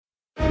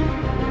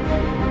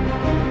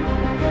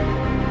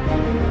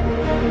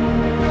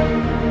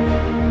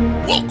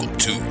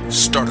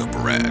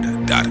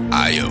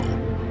StartupRad.io,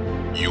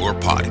 your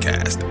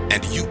podcast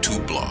and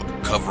YouTube blog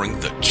covering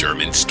the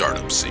German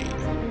startup scene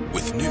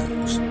with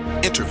news,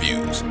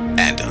 interviews,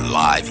 and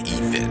live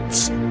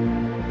events.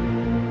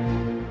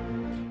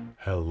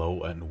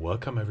 Hello and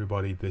welcome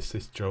everybody. This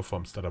is Joe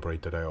from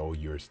StartupRad.io,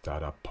 your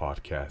startup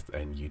podcast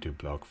and YouTube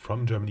blog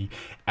from Germany.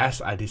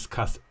 As I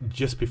discussed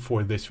just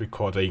before this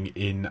recording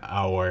in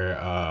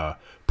our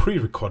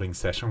pre-recording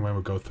session when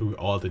we go through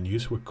all the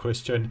news with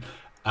Christian,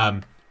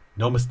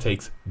 no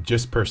mistakes,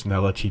 just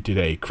personality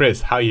today.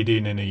 Chris, how you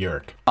doing in New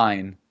York?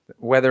 Fine.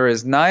 Weather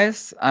is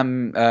nice.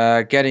 I'm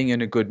getting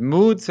in a good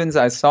mood since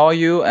I saw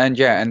you, and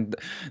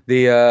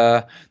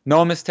the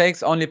no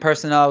mistakes, only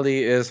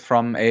personality is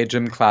from a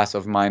gym class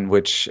of mine,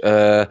 which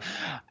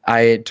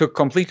I took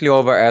completely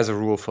over as a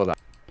rule for that.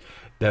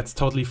 That's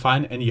totally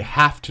fine, and you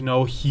have to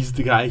know he's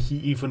the guy. He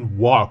even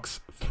walks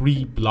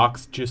 3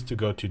 blocks just to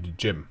go to the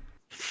gym.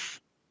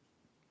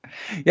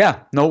 Yeah,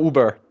 no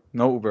Uber.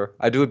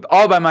 I do it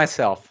all by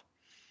myself.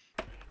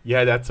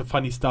 Yeah, that's the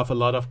funny stuff. A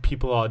lot of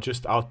people are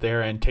just out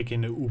there and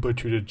taking an Uber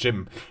to the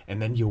gym.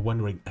 And then you're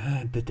wondering,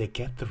 did they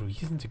get the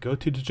reason to go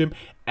to the gym?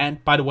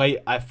 And by the way,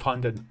 I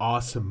found an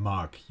awesome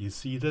mark. You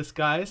see this,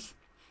 guys?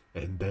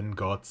 And then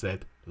God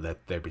said,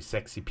 let there be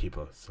sexy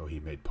people. So he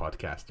made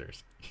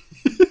podcasters.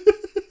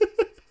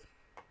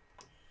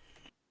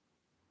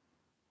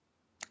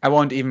 I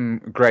won't even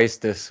grace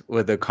this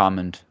with a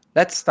comment.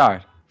 Let's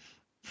start.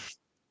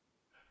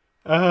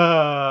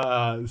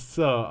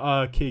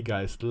 Okay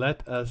guys,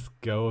 let us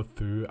go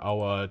through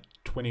our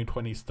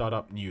 2020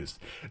 startup news.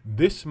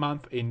 This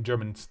month in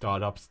German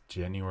startups,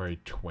 January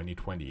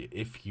 2020.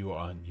 If you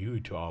are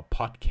new to our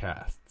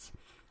podcasts,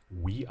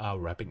 we are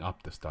wrapping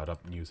up the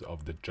startup news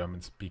of the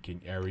German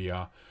speaking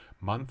area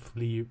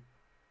monthly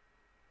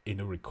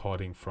in a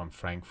recording from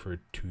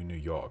Frankfurt to New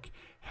York.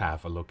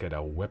 Have a look at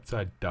our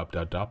website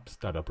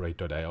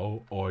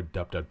www.startuprad.io or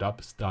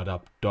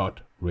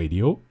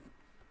www.startup.radio.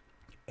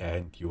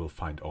 And you will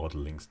find all the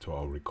links to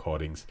our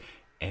recordings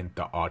and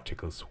the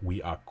articles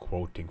we are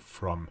quoting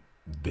from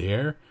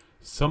there.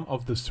 Some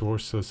of the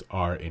sources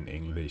are in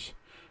English.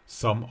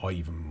 Some or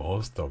even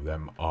most of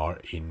them are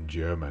in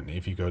German.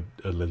 If you go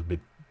a little bit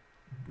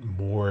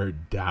more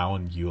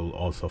down, you'll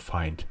also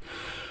find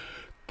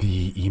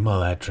the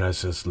email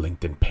addresses,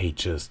 LinkedIn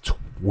pages,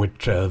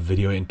 Twitter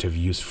video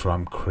interviews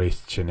from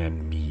Christian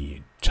and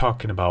me.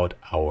 Talking about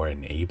our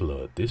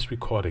enabler, this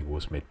recording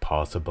was made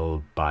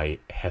possible by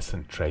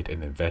Hessen Trade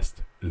and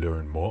Invest.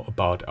 Learn more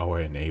about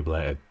our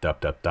enabler at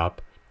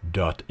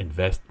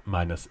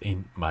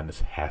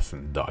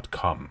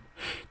www.invest-in-hessen.com.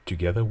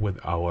 Together with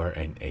our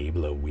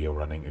enabler, we are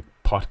running a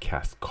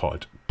podcast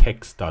called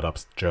Tech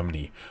Startups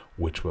Germany,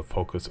 which will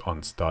focus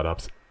on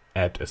startups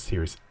at a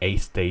Series A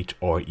stage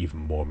or even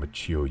more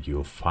mature.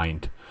 You'll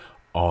find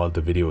all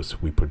the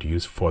videos we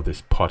produce for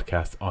this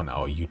podcast on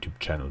our YouTube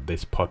channel.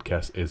 This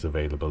podcast is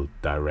available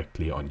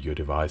directly on your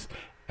device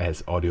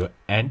as audio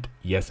and,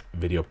 yes,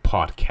 video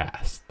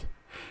podcast.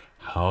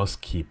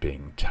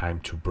 Housekeeping, time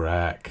to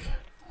brag.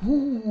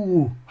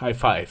 Woo, high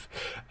five.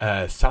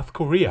 South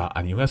Korea,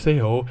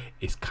 안녕하세요,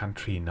 is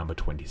country number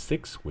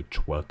 26,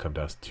 which welcomed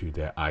us to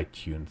their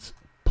iTunes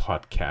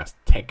podcast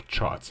tech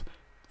charts.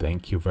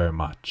 Thank you very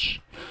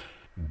much.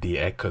 The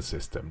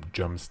ecosystem.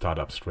 German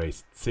startups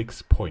raised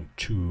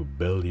 6.2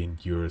 billion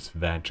euros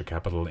venture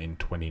capital in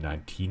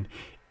 2019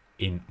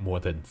 in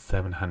more than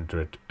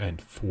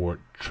 704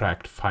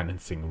 tracked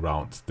financing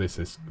rounds. This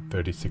is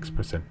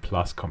 36%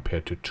 plus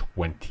compared to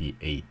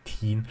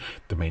 2018.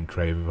 The main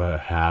driver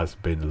has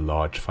been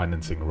large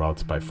financing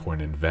rounds by foreign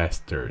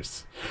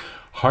investors.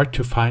 Hard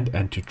to find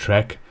and to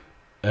track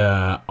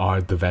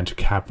are the venture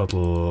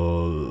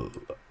capital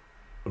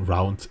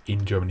rounds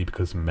in Germany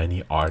because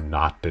many are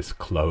not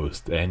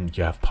disclosed, and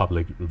you have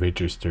public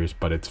registers,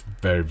 but it's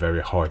very,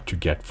 very hard to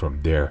get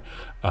from there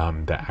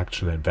the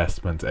actual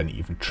investments and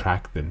even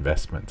track the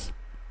investments.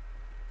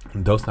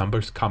 And those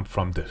numbers come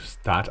from the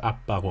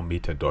Startup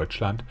Barometer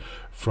Deutschland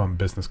from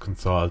business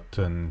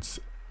consultants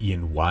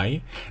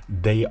EY.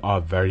 They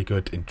are very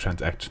good in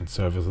transaction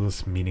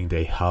services, meaning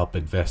they help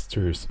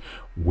investors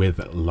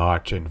with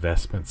large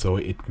investments, so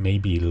it may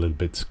be a little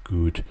bit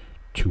skewed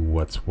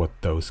towards what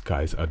those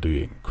guys are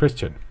doing.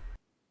 Christian?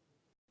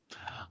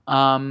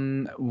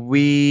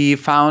 We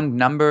found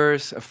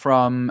numbers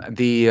from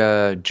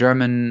the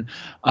German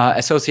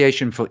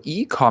Association for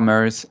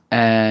E-commerce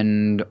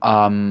and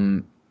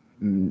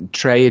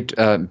trade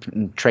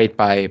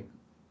by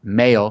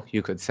mail,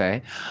 you could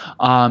say,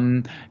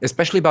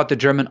 especially about the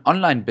German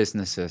online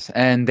businesses.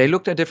 And they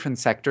looked at different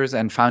sectors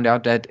and found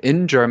out that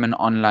in German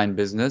online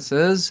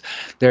businesses,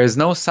 there is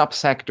no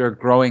subsector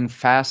growing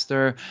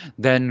faster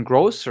than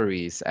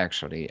groceries,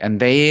 actually. And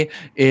they,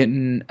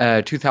 in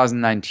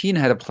 2019,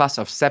 had a plus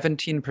of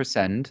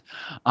 17%.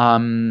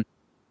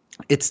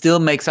 It still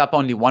makes up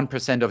only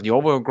 1% of the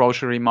overall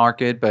grocery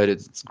market, but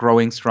it's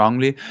growing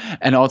strongly.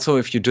 And also,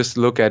 if you just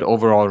look at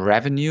overall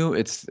revenue,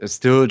 it's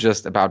still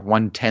just about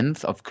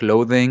 1/10 of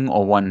clothing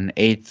or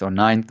 1/8 or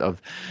 9th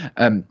of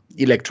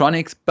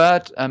electronics.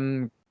 But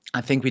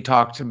I think we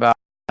talked about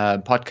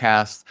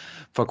podcast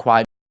for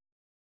quite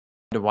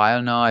a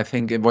while now. I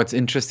think what's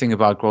interesting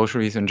about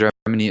groceries in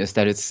Germany is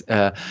that it's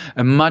a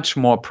much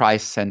more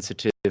price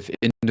sensitive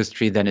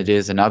industry than it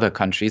is in other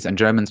countries, and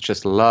Germans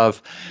just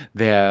love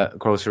their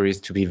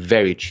groceries to be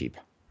very cheap.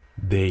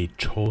 They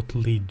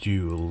totally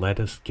do. Let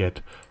us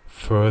get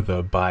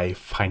further. By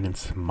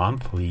Finance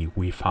Monthly,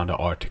 we found an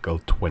article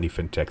 20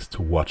 fintechs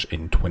to watch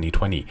in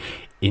 2020.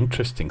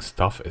 Interesting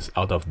stuff is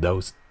out of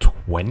those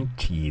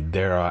 20,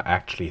 there are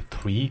actually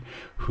 3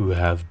 who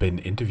have been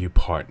interview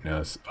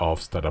partners of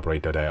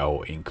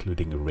StartupRate.io,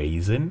 including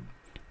Raisin.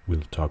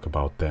 We'll talk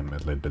about them a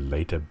little bit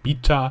later.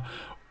 Beta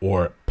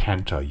or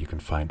Panta. You can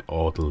find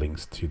all the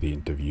links to the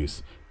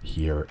interviews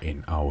here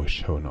in our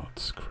show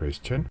notes.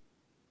 Christian?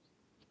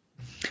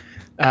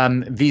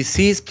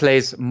 VCs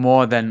place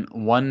more than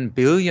 $1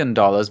 billion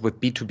with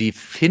B2B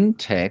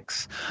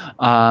fintechs.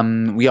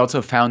 We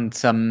also found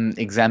some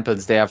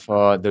examples there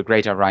for the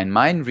Greater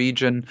Rhine-Main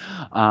region.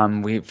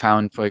 We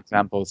found, for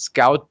example,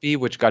 Scoutbee,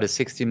 which got a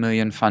 60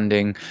 million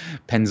funding.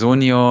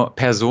 Personio,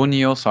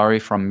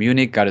 from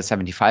Munich got a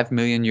 75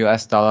 million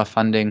US dollar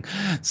funding.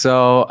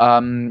 So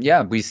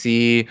we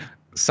see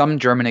some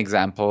German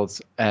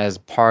examples as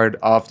part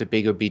of the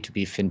bigger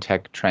B2B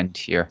fintech trend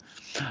here.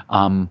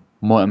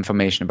 More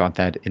information about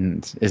that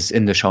is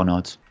in the show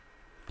notes.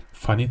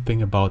 Funny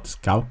thing about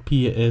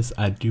Scoutbee is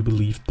I do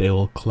believe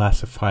they'll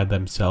classify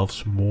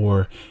themselves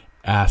more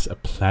as a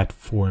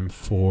platform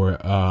for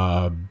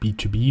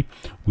B2B.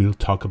 We'll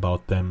talk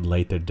about them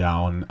later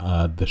down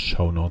the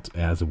show notes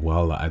as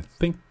well. I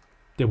think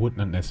they would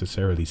not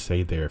necessarily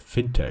say they're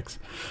fintechs.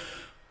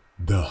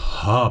 The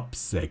Hub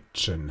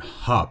section.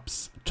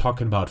 Hubs.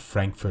 Talking about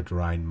Frankfurt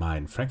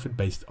Rhine-Main.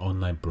 Frankfurt-based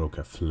online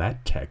broker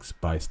Flatex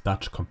buys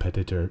Dutch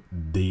competitor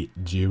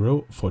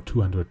DEGIRO for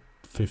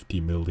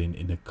 250 million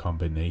in a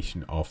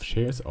combination of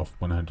shares of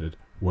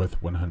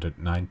worth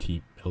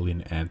 190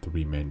 million and the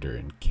remainder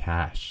in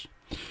cash.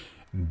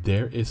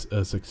 There is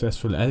a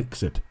successful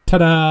exit.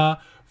 Ta-da!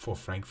 For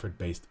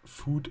Frankfurt-based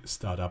food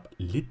startup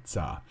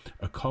Litza.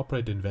 A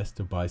corporate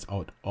investor buys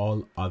out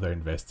all other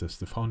investors.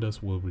 The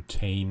founders will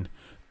retain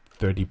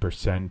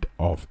 30%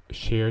 of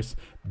shares.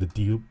 The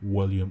deal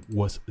volume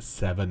was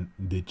 7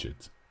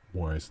 digits.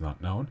 More is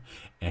not known.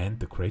 And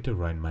the Greater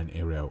Rhine-Main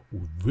area,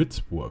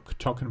 Würzburg,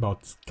 talking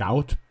about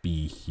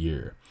Scoutbee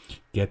here,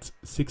 gets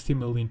 60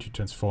 million to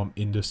transform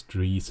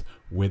industries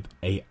with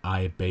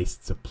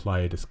AI-based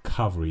supplier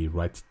discovery,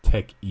 writes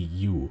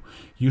TechEU.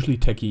 Usually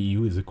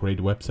TechEU is a great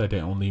website. The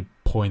only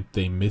point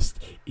they missed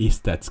is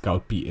that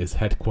Scoutbee is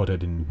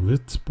headquartered in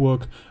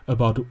Würzburg,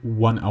 about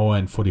 1 hour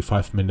and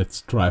 45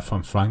 minutes drive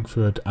from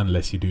Frankfurt,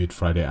 unless you do it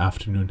Friday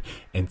afternoon.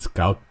 And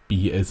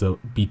Scoutbee is a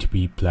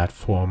B2B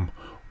platform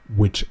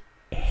which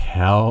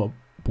help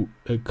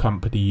a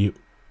company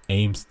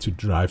aims to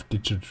drive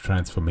digital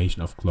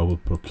transformation of global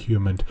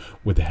procurement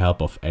with the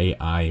help of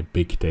AI,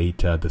 big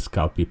data. The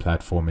Scoutbee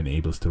platform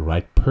enables the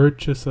right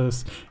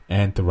purchasers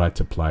and the right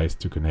suppliers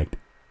to connect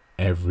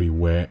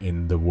everywhere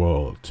in the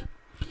world.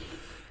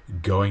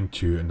 Going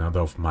to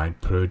another of my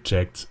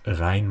projects,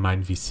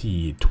 Rhein-Main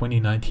VC.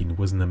 2019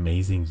 was an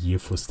amazing year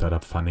for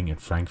startup funding in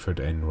Frankfurt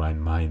and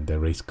Rhein-Main. They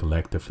raised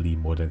collectively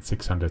more than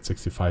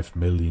 665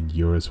 million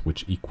euros,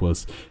 which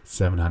equals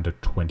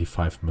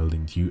 725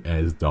 million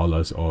US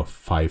dollars or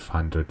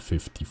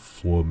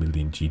 554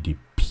 million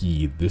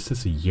GDP. This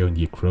is a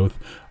year-on-year growth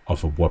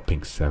of a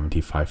whopping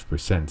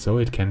 75%. So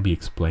it can be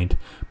explained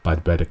by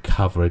the better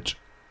coverage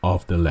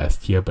of the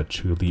last year, but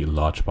surely a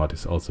large part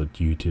is also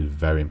due to the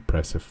very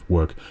impressive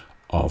work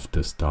of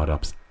the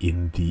startups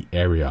in the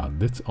area.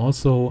 That's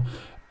also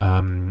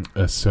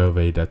a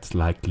survey that's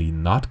likely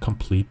not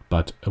complete,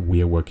 but we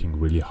are working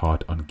really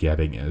hard on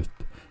getting it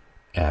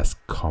as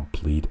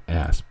complete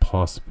as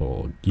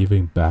possible.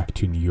 Giving back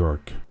to New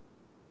York.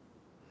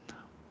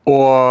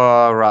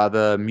 Or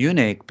rather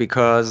Munich,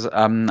 because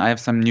I have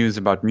some news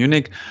about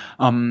Munich.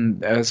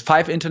 There's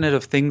 5 Internet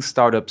of Things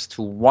startups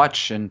to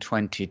watch in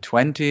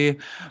 2020.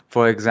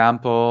 For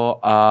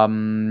example,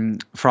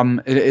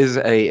 it is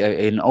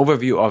an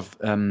overview of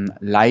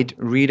light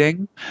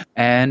reading,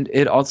 and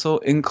it also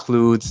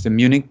includes the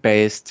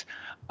Munich-based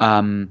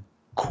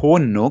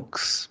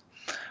Konux.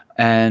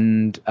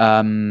 And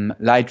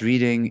Light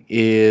Reading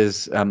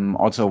is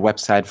also a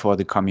website for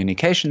the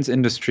communications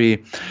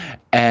industry.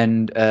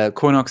 And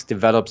Konux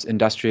develops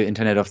industrial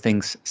Internet of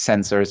Things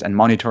sensors and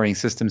monitoring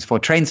systems for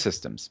train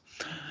systems.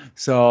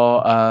 So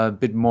a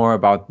bit more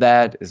about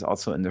that is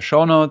also in the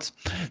show notes.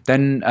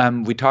 Then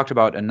we talked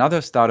about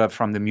another startup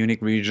from the Munich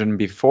region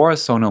before,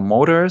 Sono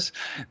Motors.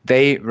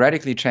 They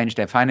radically changed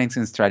their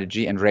financing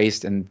strategy and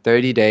raised in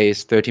 30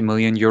 days 30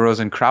 million euros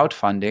in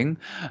crowdfunding,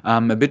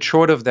 a bit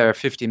short of their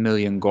 50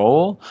 million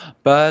goal.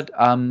 But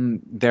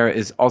there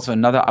is also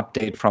another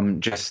update from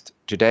just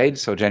today,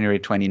 so January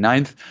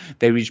 29th,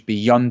 they reached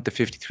beyond the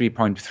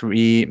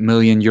 53.3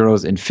 million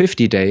euros in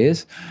 50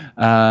 days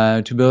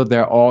to build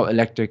their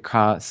all-electric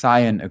car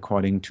Scion,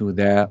 according to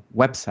their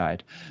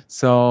website.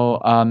 So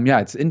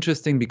it's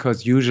interesting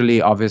because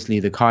usually, obviously,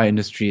 the car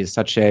industry is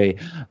such a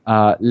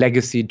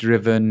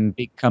legacy-driven,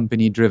 big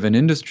company-driven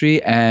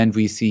industry, and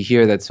we see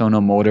here that Sono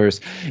Motors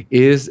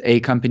is a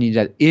company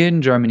that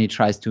in Germany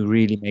tries to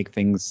really make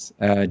things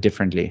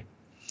differently.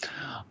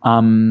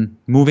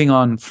 Moving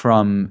on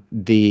from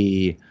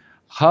the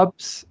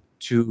hubs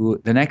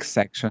to the next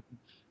section,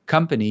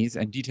 companies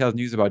and detailed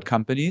news about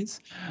companies.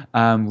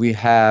 We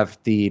have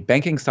the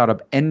banking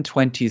startup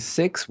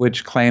N26,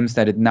 which claims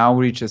that it now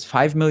reaches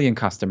 5 million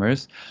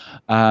customers.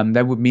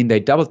 That would mean they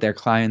doubled their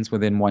clients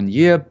within 1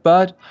 year,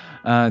 but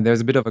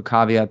there's a bit of a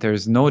caveat.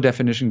 There's no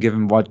definition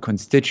given what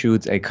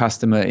constitutes a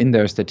customer in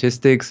their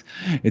statistics.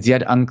 It's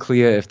yet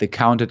unclear if the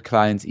counted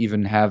clients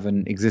even have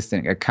an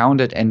existing account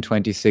at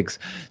N26,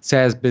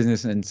 says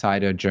Business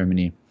Insider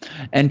Germany.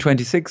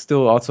 N26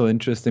 still also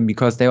interesting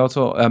because they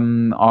also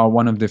are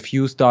one of the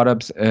few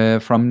startups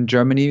from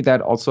Germany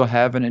that also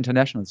have an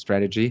international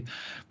strategy.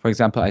 For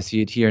example, I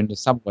see it here in the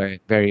subway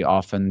very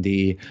often,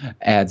 the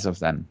ads of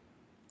them.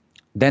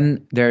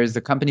 Then there is the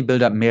company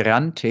builder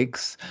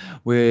Merantix,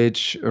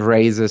 which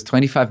raises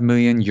 25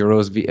 million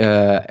euros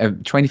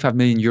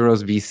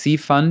VC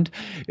fund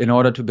in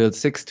order to build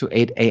 6 to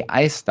 8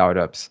 AI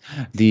startups.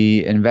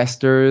 The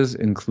investors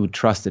include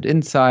Trusted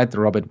Insight, the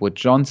Robert Wood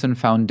Johnson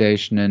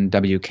Foundation, and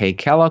WK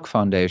Kellogg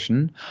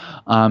Foundation.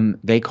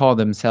 They call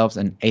themselves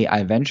an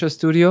AI venture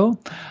studio.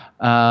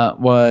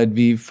 What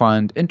we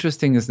find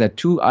interesting is that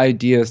 2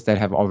 ideas that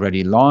have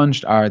already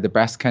launched are the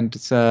breast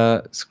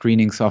cancer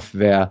screening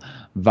software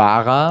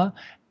Vara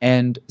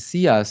and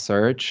SIA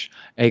Search,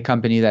 a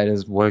company that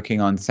is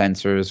working on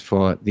sensors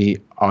for the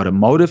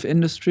automotive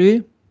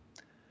industry.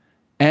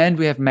 And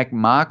we have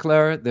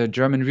MacMakler, the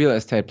German real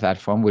estate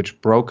platform,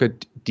 which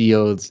brokered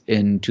deals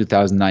in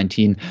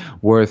 2019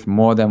 worth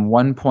more than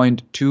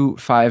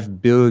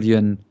 1.25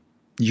 billion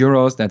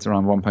euros. That's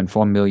around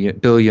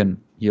 1.4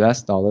 billion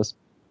US dollars.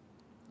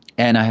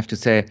 And I have to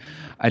say,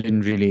 I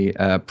didn't really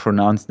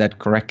pronounce that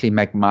correctly.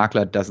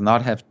 MacMakler does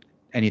not have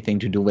anything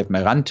to do with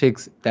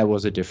Merantix. That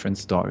was a different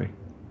story.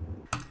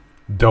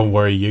 Don't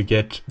worry, you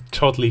get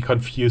totally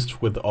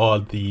confused with all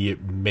the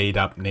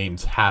made-up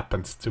names.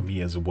 Happens to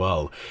me as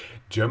well.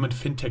 German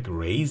fintech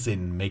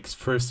Raisin makes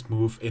first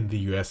move in the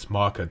US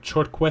market.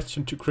 Short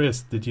question to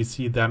Chris. Did you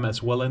see them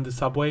as well in the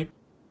subway?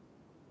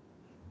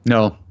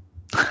 No.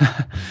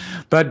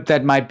 But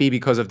that might be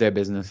because of their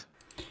business.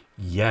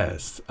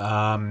 Yes,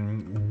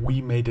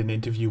 we made an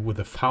interview with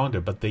the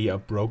founder, but they are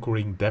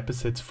brokering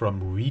deposits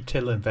from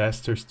retail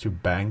investors to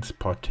banks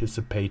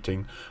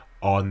participating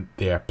on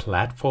their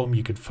platform.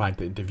 You can find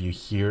the interview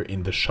here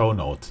in the show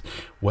notes.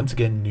 Once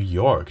again, New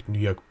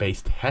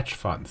York-based hedge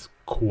funds,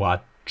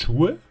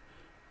 Quature,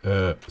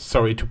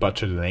 sorry to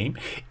butcher the name,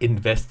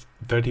 invest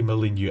 $30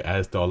 million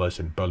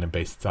in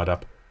Berlin-based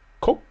startup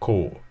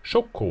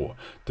Shoko.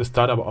 The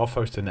startup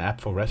offers an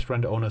app for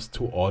restaurant owners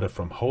to order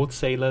from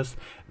wholesalers.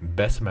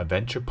 Bessemer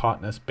Venture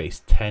Partners,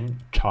 Base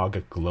 10,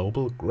 Target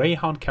Global,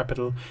 Greyhound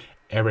Capital,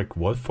 Eric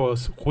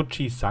Wolfers,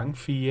 Ruchi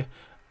Sangfi,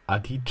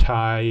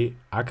 Aditya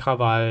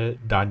Agrawal,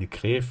 Daniel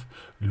Gref,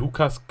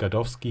 Lukas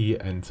Gadowski,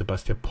 and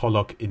Sebastian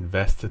Pollock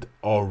invested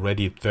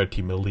already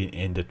 30 million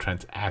in the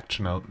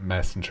transactional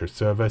messenger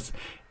service.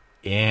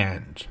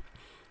 And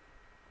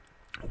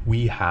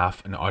we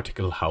have an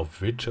article how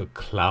virtual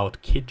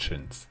cloud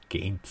kitchens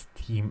gained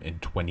steam in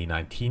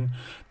 2019.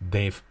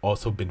 They've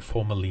also been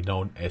formerly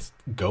known as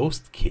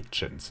ghost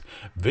kitchens.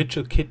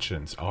 Virtual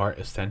kitchens are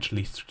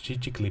essentially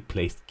strategically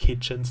placed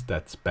kitchens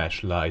that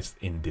specialize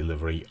in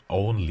delivery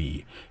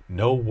only.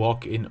 No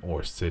walk-in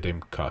or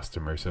sit-in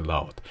customers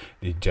allowed.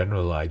 The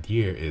general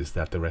idea is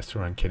that the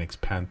restaurant can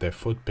expand their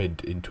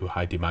footprint into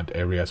high-demand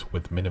areas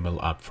with minimal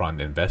upfront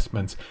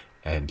investments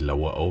and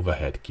lower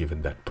overhead,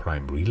 given that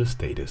prime real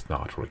estate is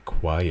not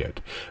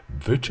required.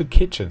 Virtual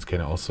kitchens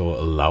can also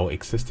allow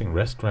existing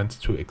restaurants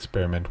to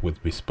experiment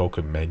with bespoke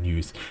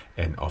menus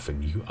and offer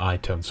new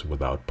items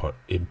without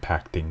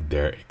impacting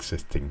their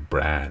existing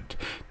brand.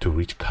 To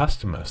reach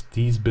customers,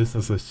 these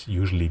businesses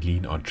usually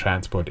lean on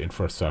transport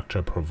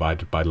infrastructure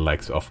provided by the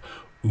likes of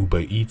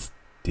Uber Eats,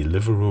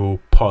 Deliveroo,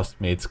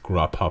 Postmates,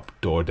 Grubhub,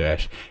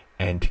 DoorDash,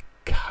 and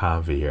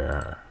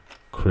Caviar.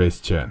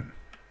 Christian.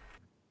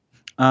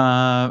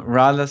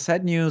 Rather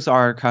sad news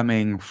are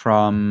coming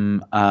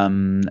from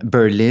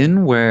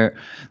Berlin, where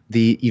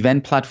the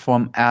event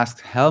platform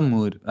Ask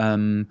Helmut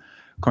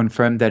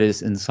confirmed that it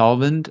is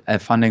insolvent. A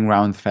funding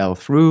round fell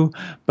through,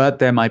 but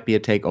there might be a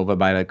takeover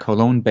by a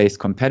Cologne-based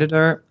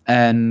competitor,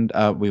 and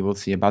we will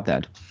see about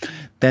that.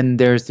 Then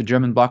there's the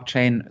German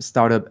blockchain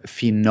startup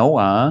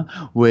Finoa,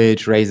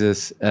 which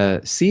raises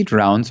seed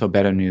round, so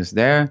better news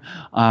there.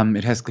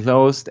 It has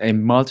closed a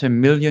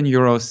multi-million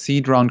euro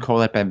seed round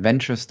co-led by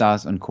Venture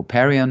Stars and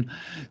Coparion.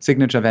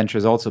 Signature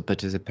Ventures also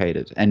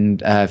participated.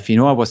 And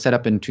Finoa was set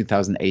up in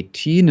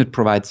 2018. It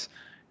provides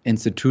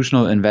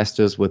institutional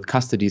investors with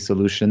custody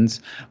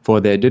solutions for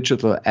their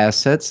digital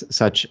assets,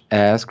 such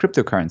as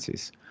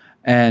cryptocurrencies.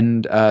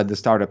 And the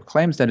startup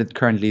claims that it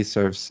currently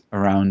serves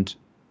around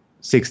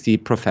 60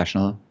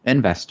 professional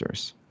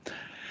investors.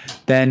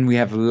 Then we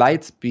have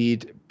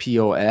Lightspeed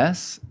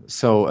POS,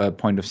 so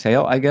point of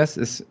sale, I guess,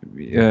 is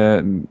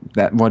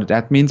that what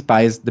that means,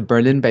 buys the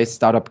Berlin-based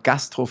startup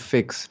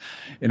Gastrofix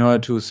in order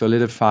to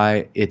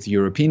solidify its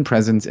European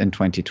presence in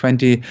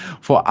 2020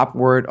 for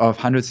upward of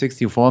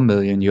 $164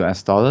 million.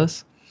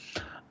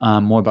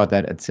 More about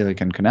that at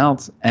Silicon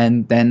Canals.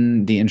 And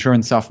then the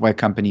insurance software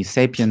company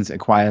Sapiens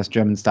acquires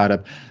German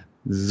startup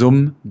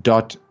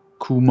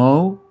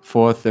Zoom.Kumo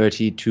for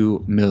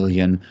 $32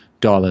 million.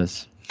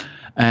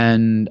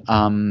 And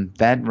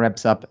that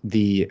wraps up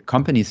the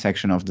company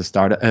section of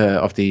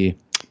the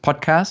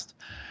podcast.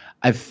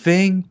 I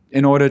think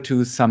in order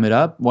to sum it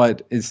up,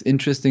 what is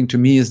interesting to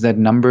me is that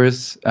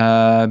numbers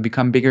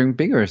become bigger and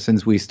bigger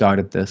since we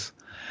started this.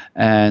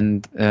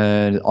 And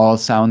it all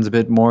sounds a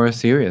bit more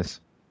serious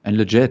and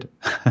legit.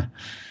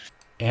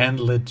 And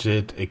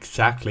legit,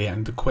 exactly.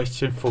 And the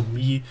question for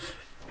me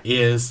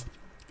is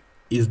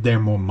there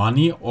more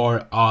money,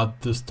 or are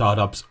the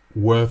startups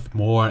worth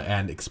more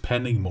and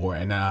expanding more?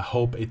 And I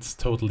hope it's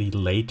totally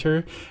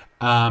later.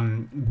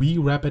 We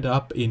wrap it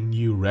up in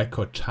new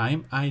record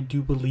time. I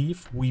do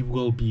believe we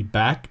will be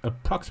back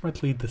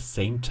approximately the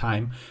same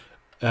time,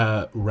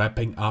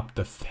 wrapping up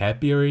the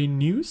February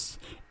news.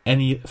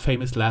 Any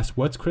famous last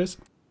words, Chris?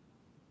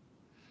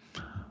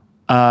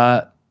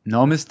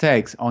 No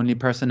mistakes, only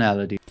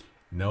personality.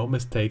 No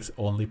mistakes,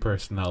 only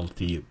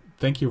personality.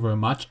 Thank you very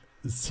much.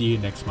 See you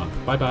next month.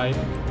 Bye-bye.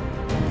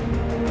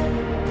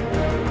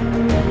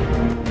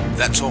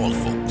 That's all,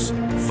 folks.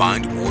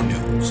 Find more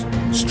news,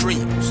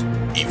 streams,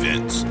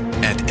 events,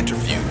 and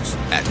interviews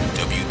at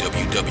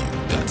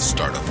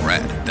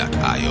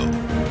www.startuprad.io.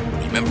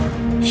 Remember,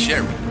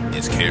 sharing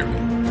is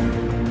caring.